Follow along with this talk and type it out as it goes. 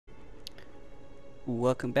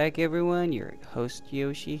Welcome back, everyone. Your host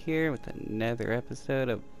Yoshi here with another episode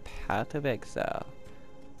of Path of Exile.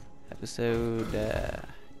 Episode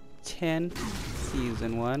 10,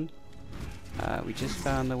 Season 1. We just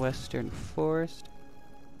found the Western Forest,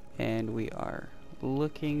 and we are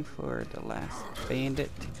looking for the last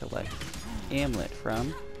bandit to collect Amulet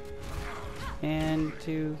from, and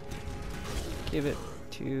to give it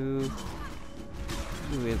to...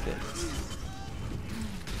 who is it?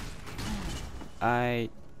 I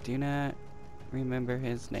do not remember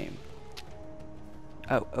his name.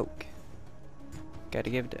 Oh, Oak. Gotta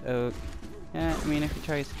give it to Oak. I mean, if he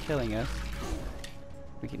tries killing us,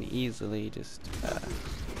 we can easily just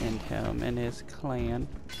end him and his clan.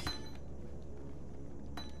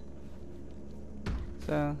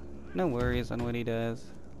 So, no worries on what he does.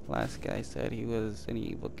 Last guy said he was an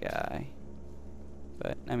evil guy.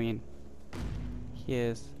 But, I mean, he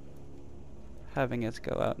is having us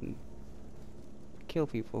go out and kill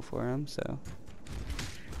people for him, so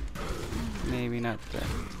maybe not the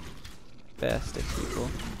best of people.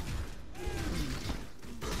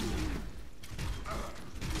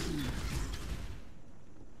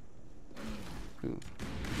 Ooh,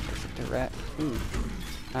 that's a direct. Ooh,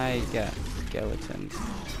 I got skeletons.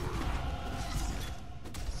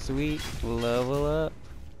 Sweet, level up.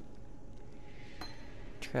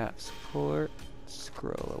 Trap support.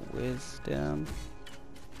 Scroll of wisdom.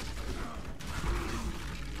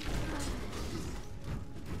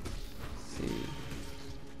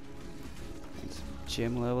 And some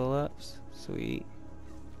gym level ups. Sweet.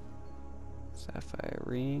 Sapphire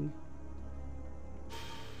ring.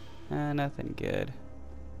 Nothing good.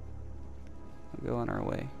 We'll go on our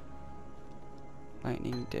way.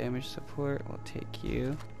 Lightning damage support, we'll take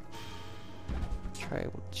you.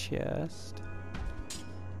 Tribal chest.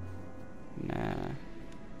 Nah.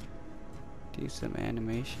 Do some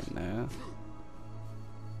animation though.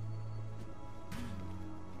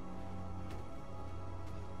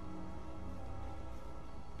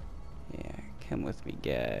 Yeah, come with me,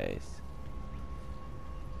 guys.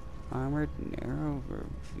 Armored narrow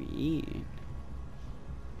ravine.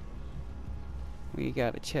 We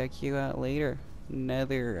gotta check you out later.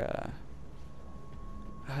 Another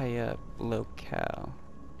high up locale.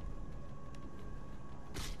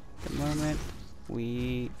 At the moment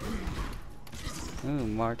we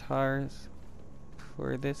Martars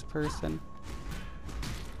for this person.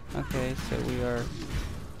 Okay, so we are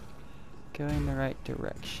going the right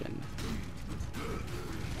direction.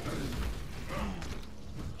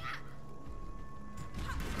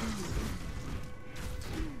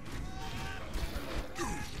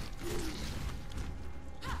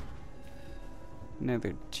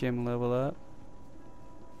 Another gym level up.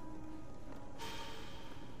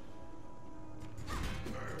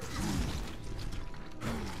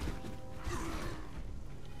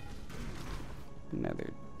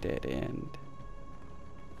 Another dead end.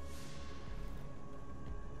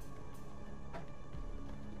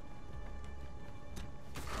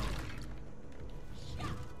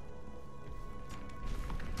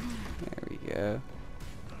 There we go.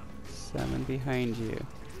 Summon behind you.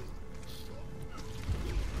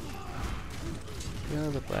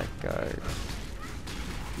 Kill the blackguard.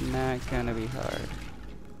 Not gonna be hard.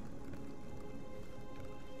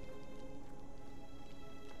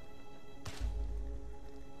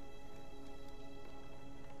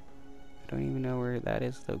 I don't even know where that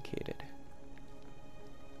is located.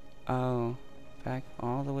 Oh, back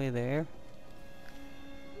all the way there?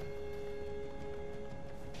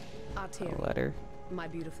 A letter? My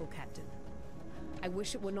beautiful captain. I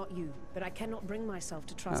wish it were not you, but I cannot bring myself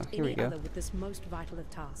to trust here we any go. other with this most vital of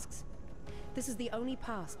tasks. This is the only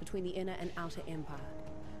pass between the inner and outer empire.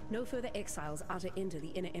 No further exiles are to enter the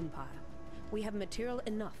inner empire. We have material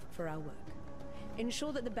enough for our work.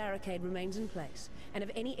 Ensure that the barricade remains in place, and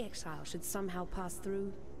if any exile should somehow pass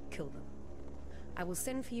through, kill them. I will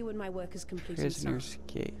send for you when my work is complete. Prisoner's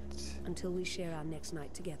Gates. Until we share our next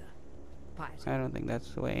night together. Piety. I don't think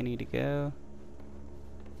that's the way I need to go.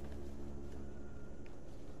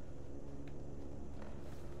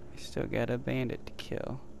 I still got a bandit to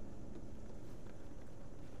kill.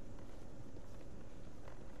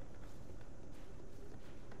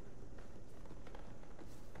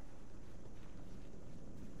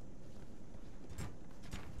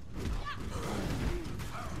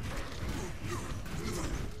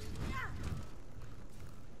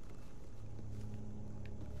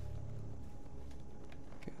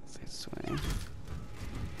 Go this way.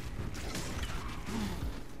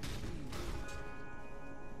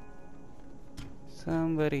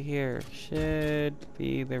 Somebody here should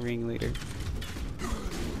be the ringleader.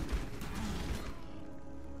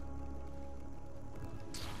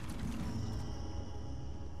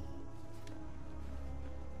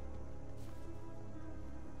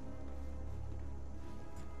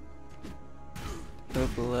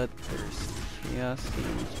 Bloodthirst. Chaos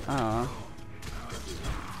damage. Aw.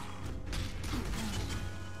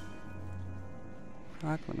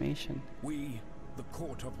 Proclamation. We, the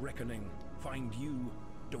Court of Reckoning, find you,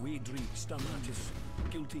 Doedri Stamatis,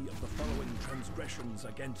 guilty of the following transgressions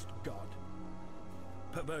against God.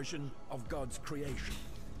 Perversion of God's creation.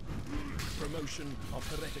 Promotion of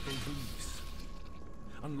heretical beliefs.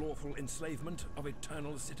 Unlawful enslavement of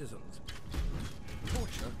eternal citizens.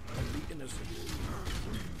 Torture of the innocent.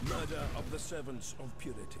 Murder of the servants of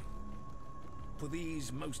purity. For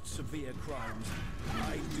these most severe crimes,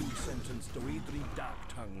 I do sentence Doedri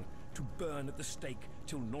Darktongue to burn at the stake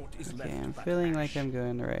till naught is left. Okay, I'm but feeling ash. like I'm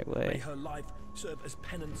going the right May way. her life serve as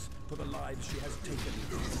penance for the lives she has taken.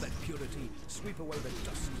 Let purity sweep away the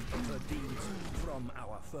dust of her deeds from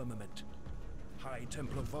our firmament. High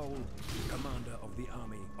Templar Vol, commander of the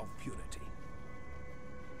army of purity.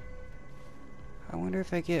 I wonder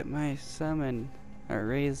if I get my summon or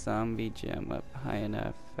raise zombie gem up high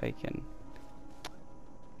enough, I can.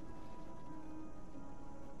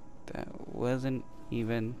 That wasn't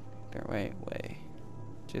even the right way.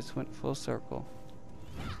 Just went full circle.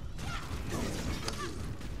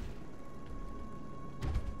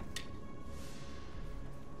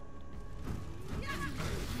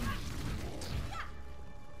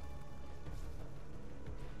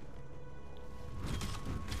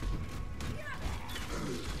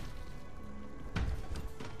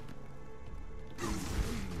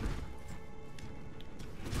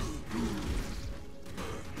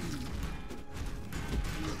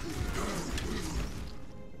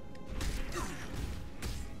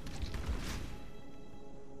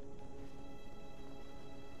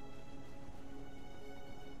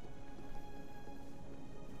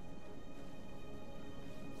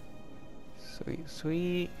 Sweet,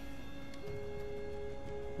 sweet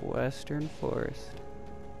Western Forest.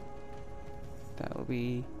 That will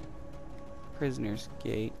be Prisoner's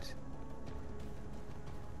Gate.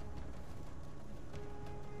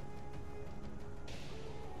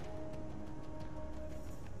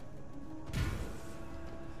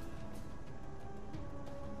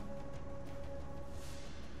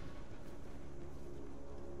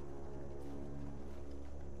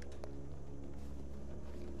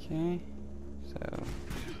 Okay. So,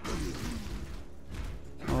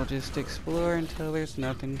 we'll just explore until there's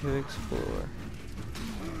nothing to explore.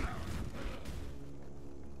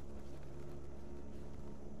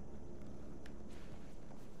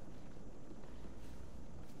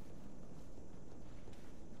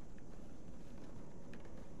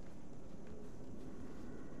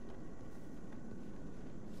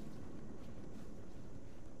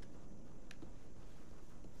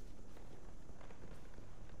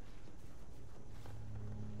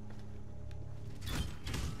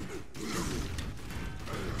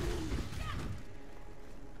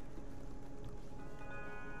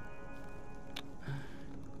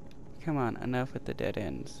 Come on, enough with the dead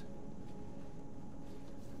ends.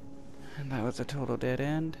 And that was a total dead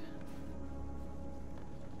end.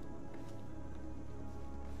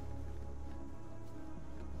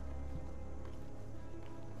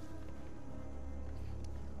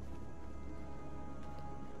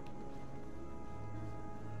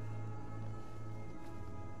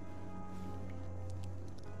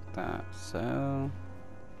 Thought so.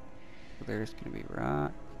 There's gonna be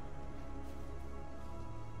rot.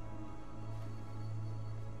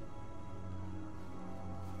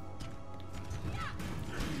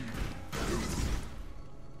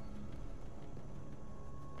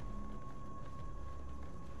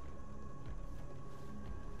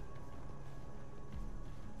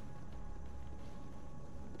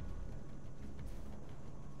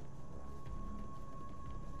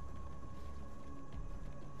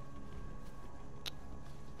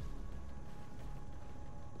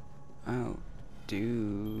 Oh,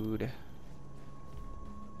 dude.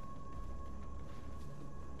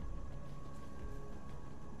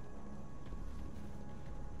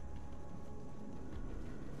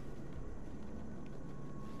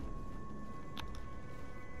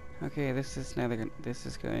 Okay, this is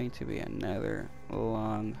going to be another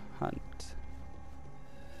long hunt.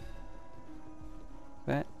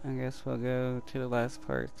 But I guess we'll go to the last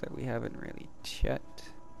part that we haven't really checked.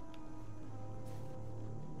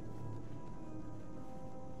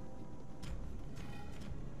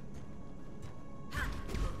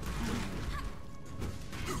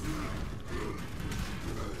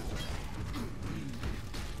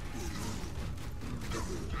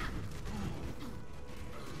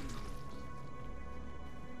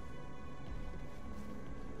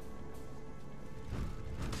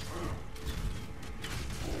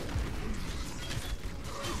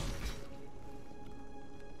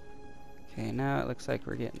 now it looks like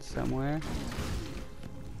we're getting somewhere.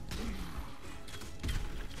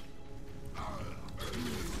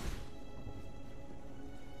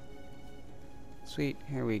 Sweet,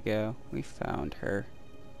 here we go. We found her.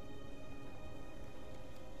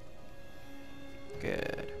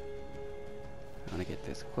 Good. I want to get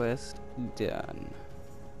this quest done.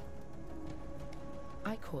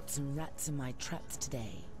 I caught some rats in my traps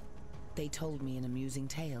today. They told me an amusing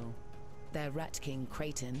tale. Their rat king,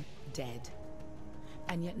 Creighton, dead.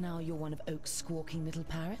 And yet now you're one of Oak's squawking little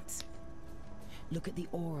parrots? Look at the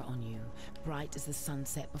aura on you, bright as the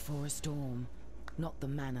sunset before a storm, not the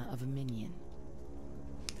manner of a minion.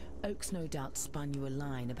 Oak's no doubt spun you a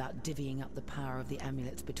line about divvying up the power of the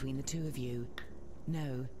amulets between the two of you.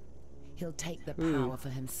 No, he'll take the power for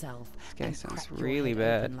himself and sounds crack really your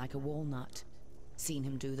head bad. open like a walnut. Seen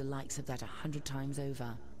him do the likes of that 100 times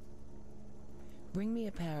over. Bring me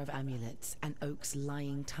a pair of amulets and Oak's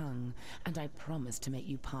lying tongue, and I promise to make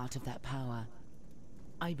you part of that power.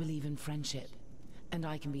 I believe in friendship, and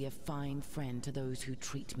I can be a fine friend to those who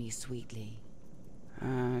treat me sweetly.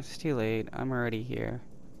 It's too late. I'm already here.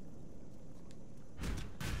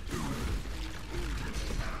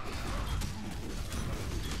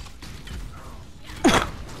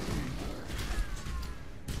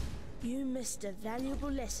 You missed a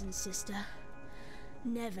valuable lesson, sister.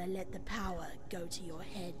 Never let the power go to your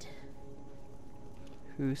head.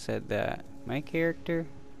 Who said that? My character?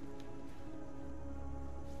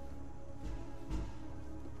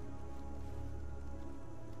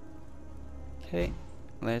 Okay,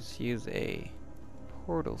 let's use a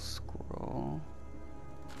portal scroll.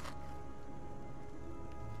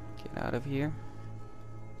 Get out of here.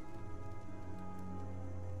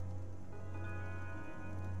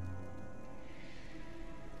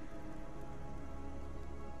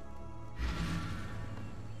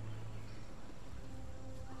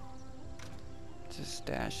 Just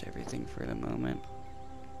stash everything for the moment.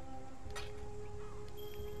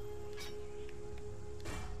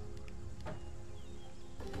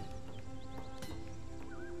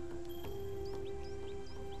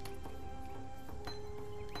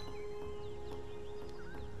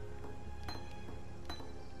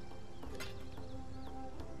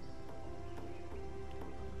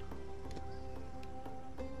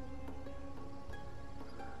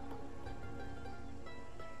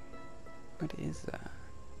 What is that?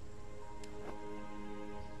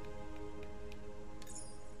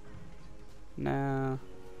 Now,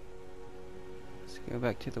 let's go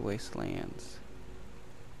back to the wastelands.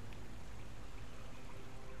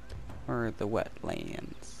 Or the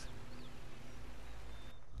wetlands.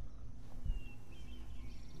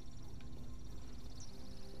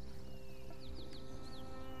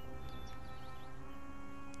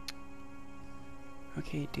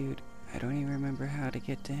 Okay, dude, I don't even remember how to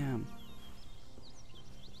get to him.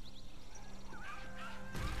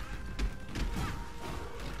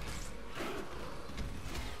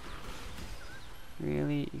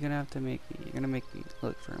 Really? You're gonna make me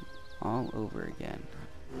look for him all over again.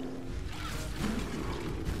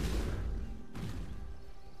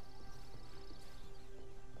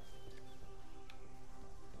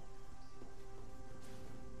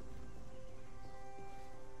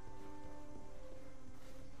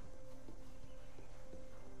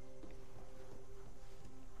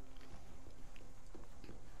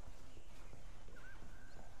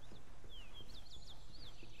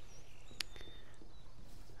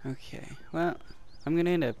 Okay, well, I'm gonna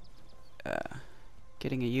end up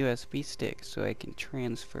getting a USB stick so I can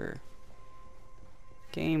transfer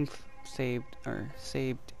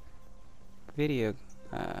saved video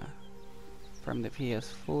from the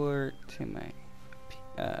PS4 to my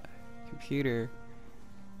computer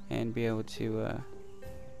and be able to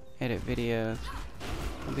edit videos.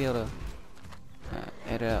 I'll be able to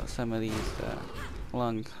edit out some of these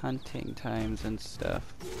long hunting times and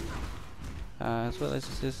stuff. As well as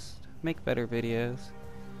just make better videos.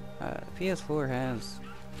 PS4 has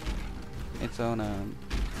its own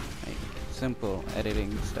like simple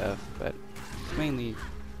editing stuff, but it's mainly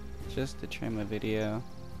just to trim a video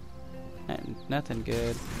and nothing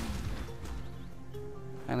good.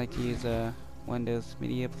 I like to use a Windows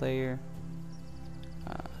Media Player.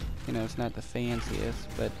 You know, it's not the fanciest,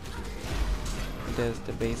 but it does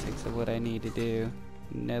the basics of what I need to do.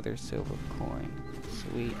 Another silver coin.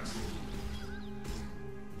 Sweet.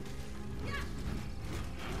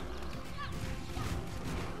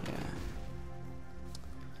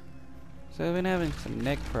 So I've been having some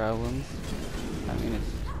neck problems. I mean,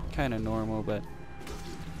 it's kind of normal, but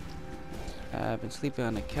I've been sleeping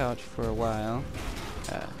on the couch for a while.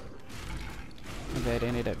 My bed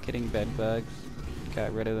ended up getting bed bugs.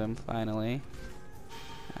 got rid of them finally.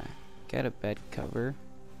 Get a bed cover.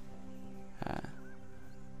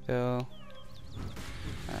 So,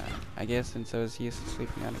 I guess since I was used to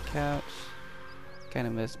sleeping on a couch, kind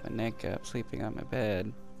of messed my neck up sleeping on my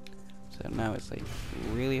bed. So now it's like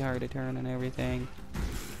really hard to turn and everything.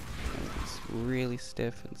 And it's really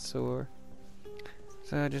stiff and sore.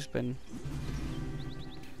 So I've just been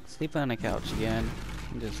sleeping on a couch again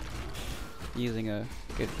and just using a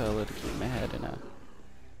good pillow to keep my head in a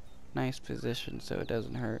nice position so it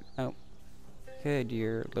doesn't hurt. Oh, good,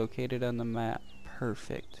 you're located on the map.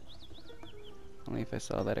 Perfect. Only if I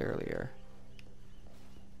saw that earlier.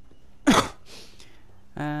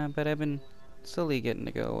 But I've been slowly getting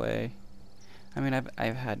to go away. I mean,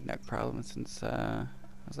 I've had neck problems since I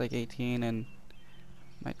was like 18, and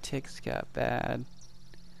my tics got bad.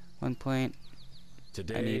 One point,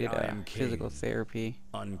 Today I needed physical king, therapy,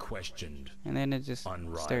 unquestioned, and then it just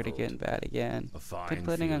started getting bad again. A fine Been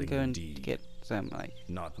planning on feeling going indeed. to get some like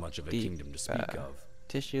Not much of a deep, kingdom to speak of,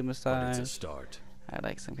 tissue but massage. it's a start. I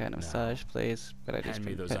like some kind of Now, massage place, but I just Hand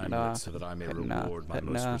me been those putting it amulets off, so that I may putting it off, reward my putting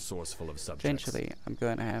it most off. resourceful of subjects. Eventually, I'm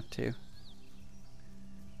going to have to.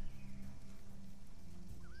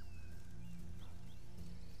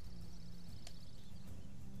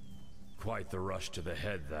 Quite the rush to the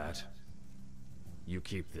head, that. You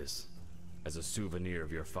keep this as a souvenir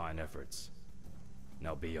of your fine efforts.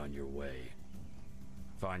 Now be on your way.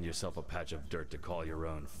 Find yourself a patch of dirt to call your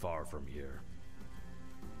own far from here.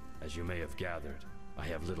 As you may have gathered, I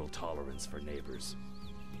have little tolerance for neighbors.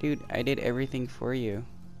 Dude, I did everything for you.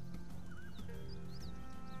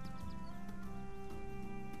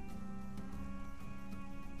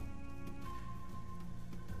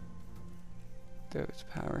 Though its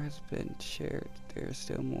power has been shared, there is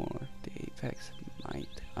still more the Apex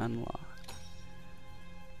might unlock.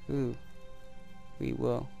 Ooh, we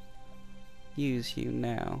will use you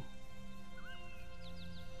now.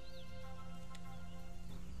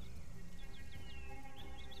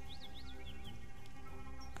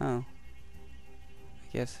 Oh,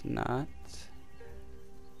 I guess not.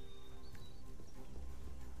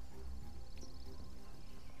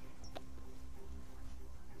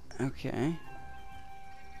 Okay.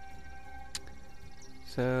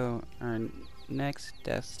 So, our next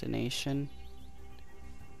destination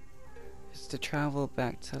is to travel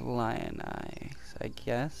back to Lion Eye. So I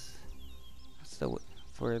guess that's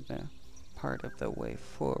for the part of the way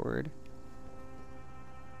forward.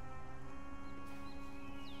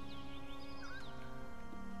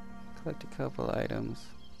 Collect a couple items.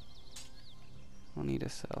 I'll need to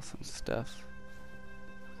sell some stuff.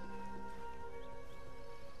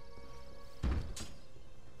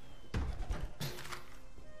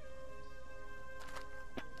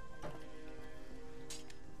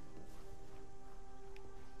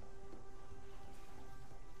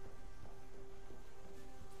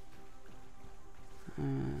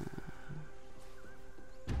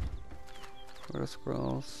 Portal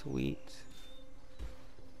scroll, sweet.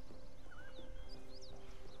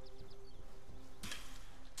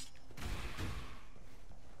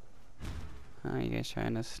 You guys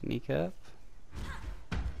trying to sneak up?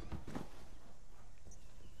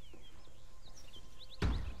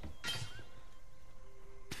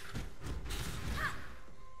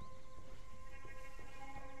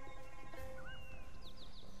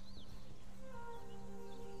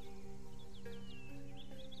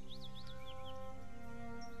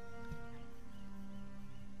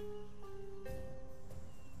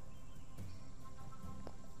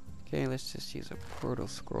 Okay, let's just use a portal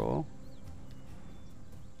scroll.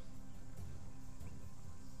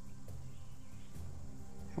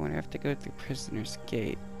 I wonder if I have to go through Prisoner's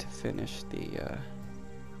Gate to finish the,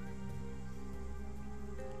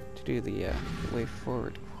 to do the, Way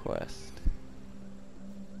Forward quest.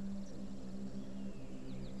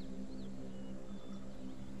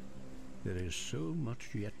 There is so much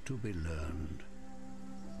yet to be learned.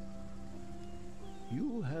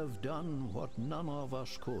 You have done what none of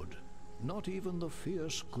us could, not even the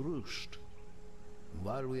fierce Groost.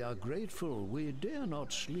 While we are grateful, we dare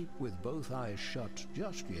not sleep with both eyes shut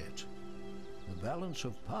just yet. The balance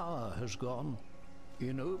of power has gone.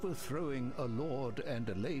 In overthrowing a lord and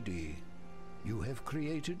a lady, you have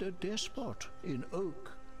created a despot in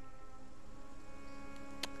Oak.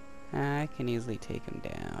 I can easily take him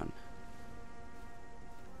down.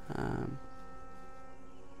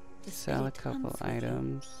 Sell a couple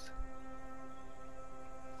items.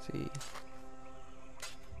 Let's see.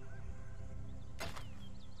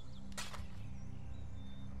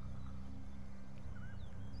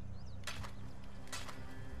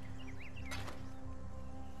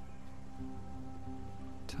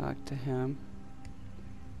 Talk to him.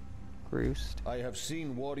 Roost. I have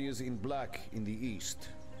seen warriors in black in the east.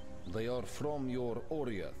 They are from your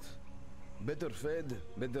Oriath. Better fed,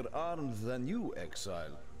 better armed than you,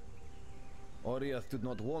 Exile. Oriath did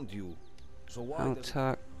not want you, so why I'll does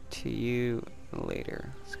talk to you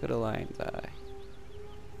later. Let's go to Lion's Eye.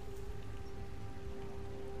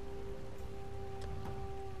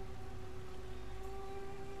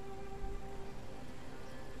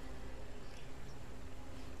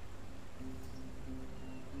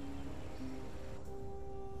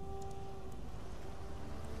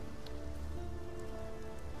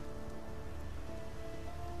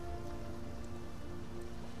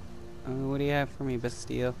 What do you have for me,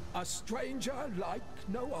 Bastille? A stranger like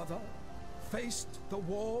no other faced the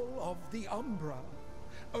wall of the Umbra,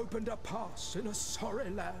 opened a pass in a sorry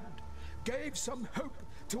land, gave some hope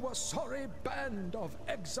to a sorry band of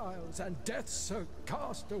exiles and death-soaked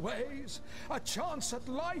castaways, a chance at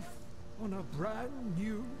life on a brand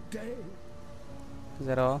new day. Is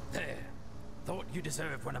that all? There. Thought you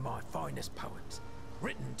deserved one of my finest poems,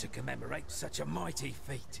 written to commemorate such a mighty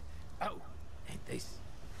feat. Oh, and this.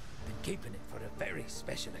 Been keeping it for a very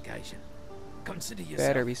special occasion. Consider yourself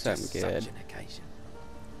Better be something just good. such an occasion.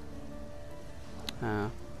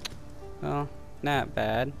 Well, not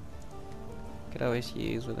bad. Could always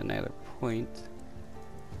use with another point.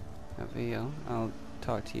 Avail. I'll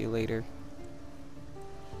talk to you later.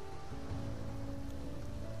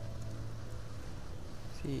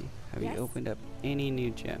 See, have Yes? you opened up any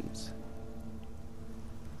new gems?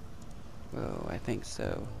 Whoa, I think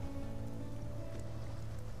so.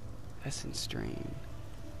 Essence Strain.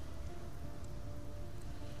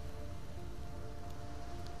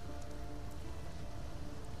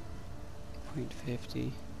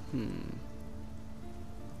 .50.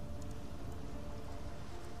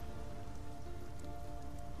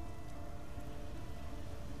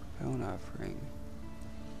 Bone offering.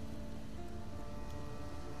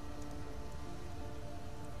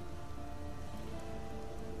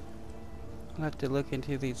 I'll have to look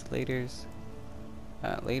into these later.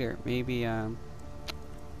 Maybe maybe I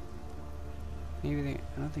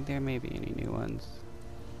don't think there may be any new ones.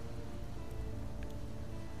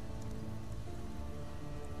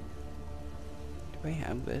 Do I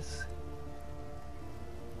have this?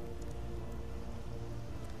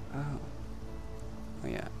 Oh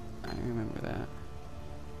yeah, I remember that.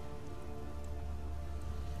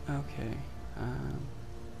 Okay,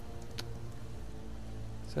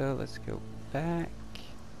 so let's go back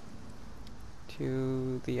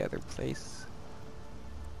to the other place.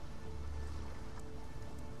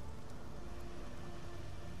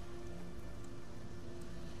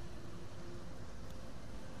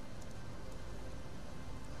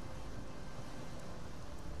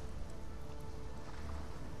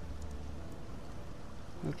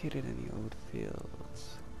 Located in the old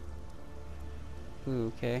fields.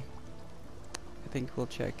 Ooh, okay. I think we'll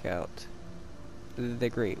check out the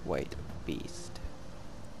Great White Beast.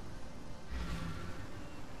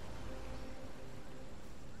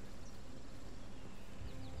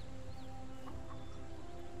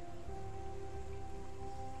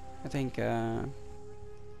 I think, if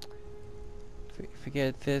we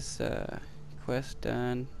get this quest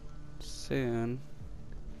done soon,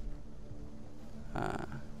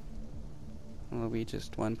 it'll be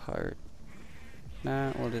just one part.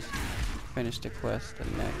 Nah, we'll just finish the quest the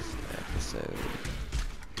next episode.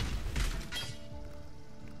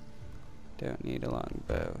 Don't need a long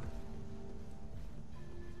bow.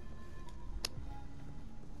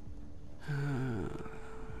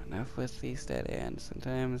 Enough with these dead ends.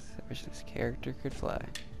 Sometimes I wish this character could fly.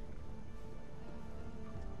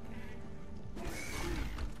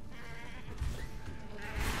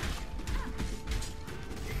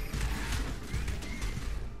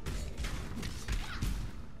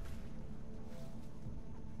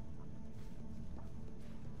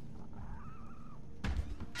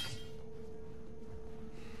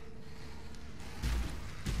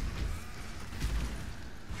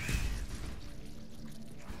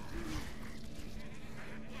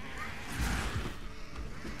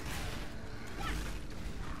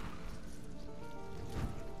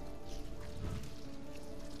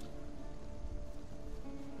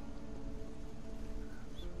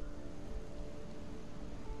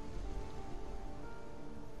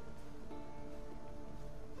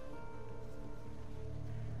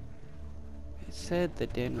 It said the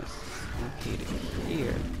den was located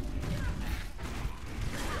here.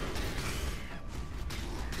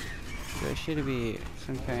 So there should be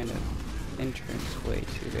some kind of entrance way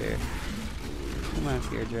to there. Come on,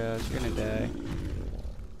 Fear Jaws, you're gonna die.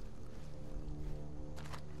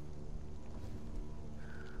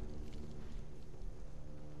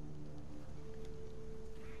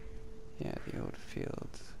 Yeah, the old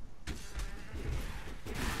fields.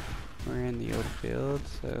 We're in the old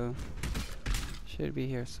fields, so should be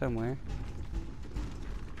here somewhere.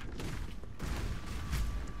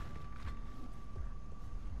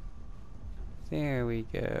 There we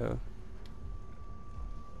go.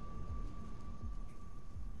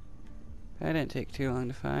 That didn't take too long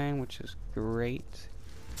to find, which is great.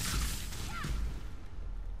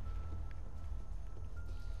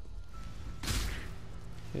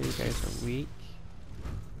 Okay, you guys are weak.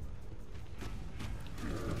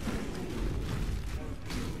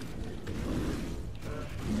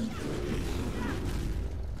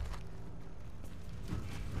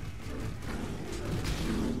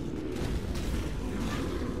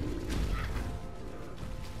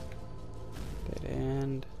 Dead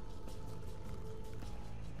end.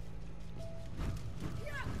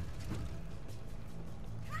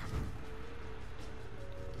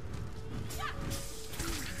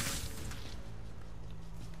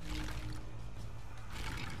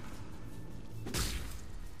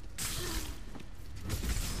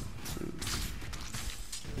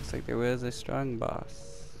 Looks like there was a strong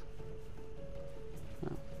boss.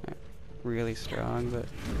 Well, not really strong, but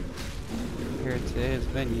compared to his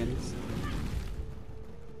minions.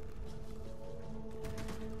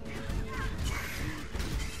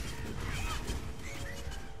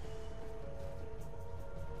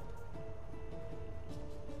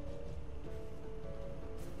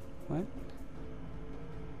 What?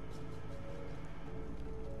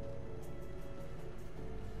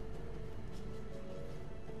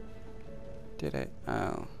 Did I?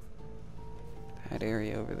 Oh. That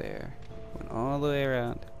area over there. Went all the way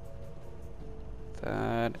around.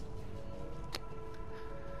 Thought.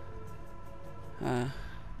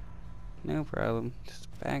 No problem. Just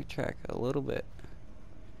backtrack a little bit.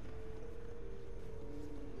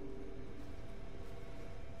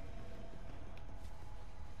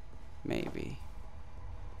 Maybe.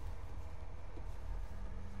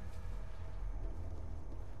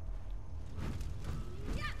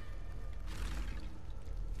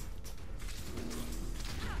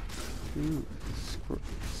 Ooh,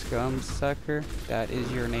 scum sucker, that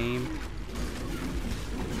is your name.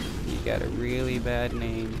 You got a really bad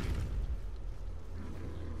name.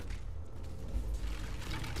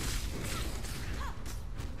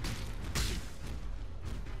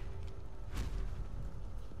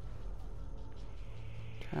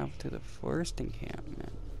 Travel to the forest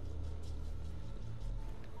encampment.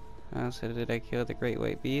 Oh, so did I kill the great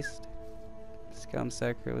white beast? Scum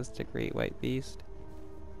sucker was the great white beast.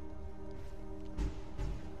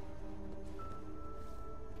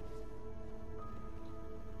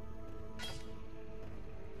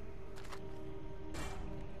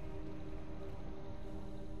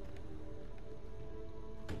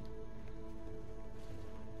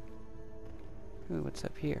 Ooh, what's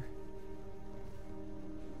up here?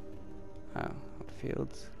 Oh,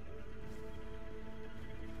 fields.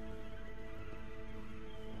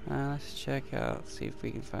 Let's check out, see if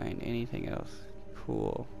we can find anything else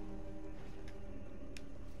cool.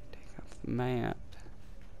 Take off the map.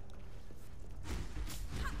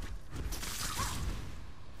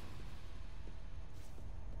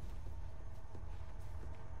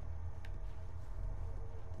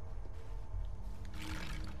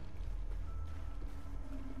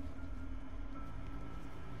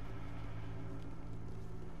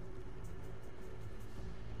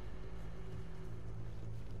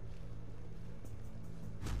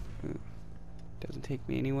 Doesn't take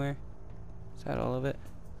me anywhere. Is that all of it?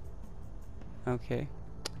 Okay.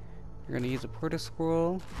 We're gonna use a porta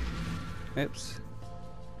scroll. Oops.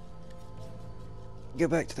 Go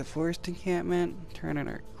back to the forest encampment, turn in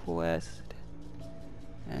our quest,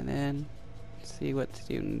 and then see what to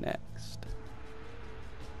do next.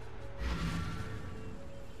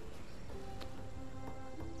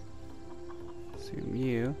 Assume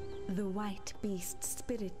you. The white beast's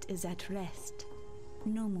spirit is at rest.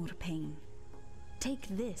 No more pain. Take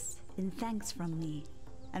this in thanks from me,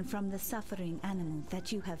 and from the suffering animal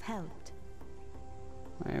that you have helped.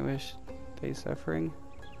 I wish they suffering.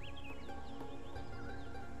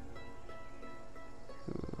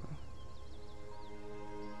 Ooh.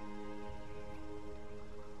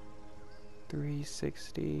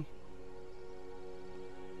 360,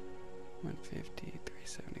 150,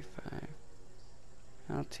 375.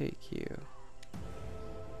 I'll take you.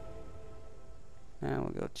 Now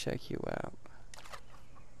we'll go check you out.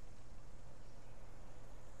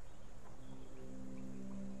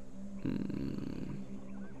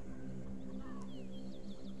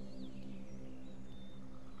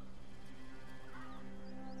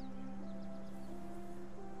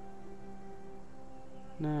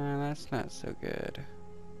 Nah, That's not so good.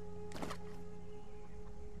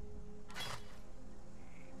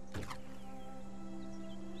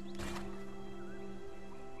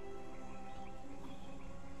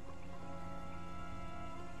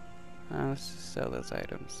 Let's just sell those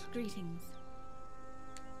items. Greetings.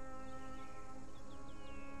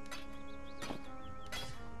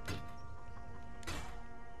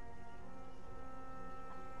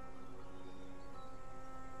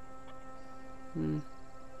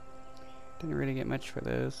 Didn't really get much for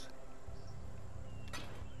those.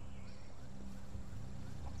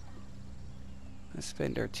 Let's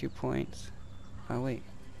spend our 2 points. Oh wait.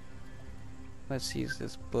 Let's use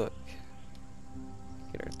this book.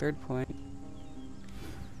 Get our 3rd point.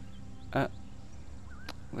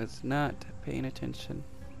 Was not paying attention.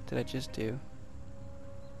 What did I just do?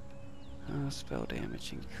 Oh, spell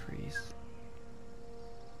damage increase.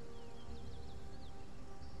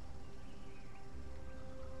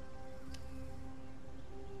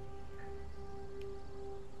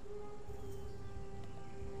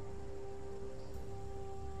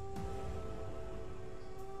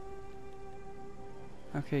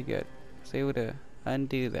 Okay, good. I was able to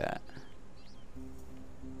undo that.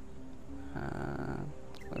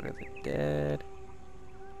 Lord of the Dead.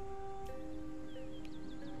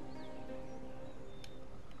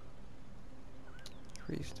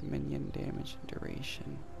 Increased minion damage and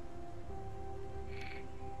duration.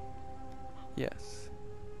 Yes.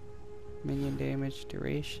 Minion damage,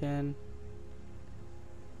 duration.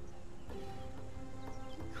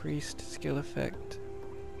 Increased skill effect.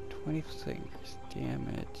 26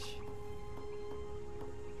 damage.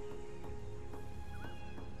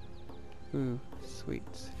 Ooh, sweet.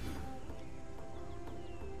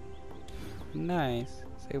 Nice.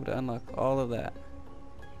 Was able to unlock all of that.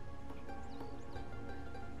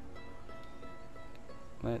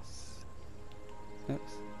 Let's...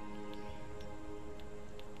 Oops.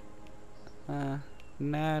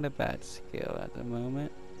 Not a bad skill at the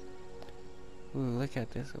moment. Ooh, look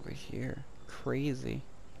at this over here. Crazy.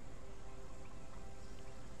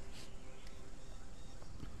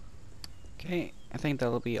 Okay, I think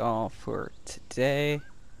that'll be all for today.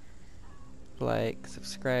 Like,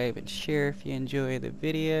 subscribe, and share if you enjoy the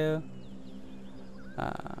video.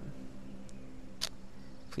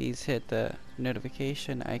 Please hit the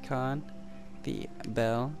notification icon, the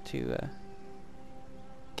bell, to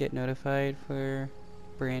get notified for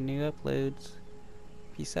brand new uploads.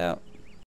 Peace out.